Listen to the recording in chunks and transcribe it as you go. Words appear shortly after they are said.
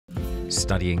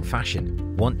Studying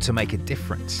fashion, want to make a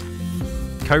difference?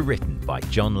 Co-written by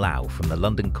John Lau from the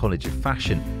London College of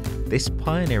Fashion, this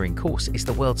pioneering course is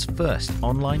the world's first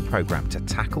online programme to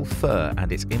tackle fur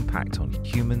and its impact on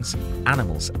humans,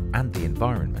 animals and the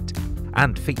environment,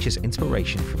 and features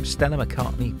inspiration from Stella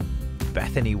McCartney,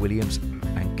 Bethany Williams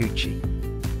and Gucci.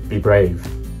 Be brave,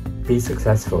 be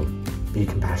successful, be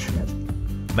compassionate.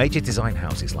 Major design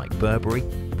houses like Burberry,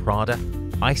 Prada,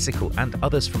 Icicle and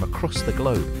others from across the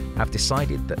globe have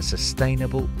decided that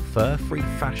sustainable, fur-free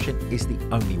fashion is the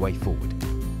only way forward.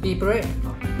 Be brave,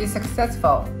 be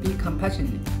successful, be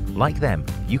compassionate. Like them,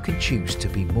 you can choose to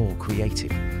be more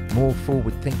creative, more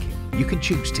forward-thinking. You can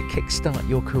choose to kickstart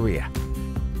your career.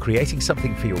 Creating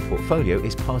something for your portfolio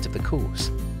is part of the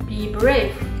course. Be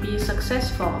brave, be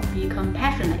successful, be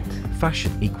compassionate.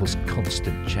 Fashion equals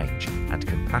constant change, and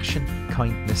compassion,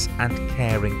 kindness and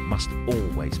caring must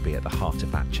always be at the heart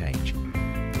of that change.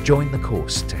 Join the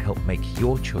course to help make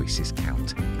your choices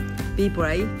count. Be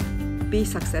brave, be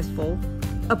successful,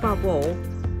 above all,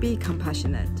 be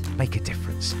compassionate. Make a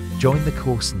difference. Join the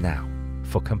course now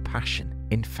for compassion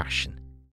in fashion.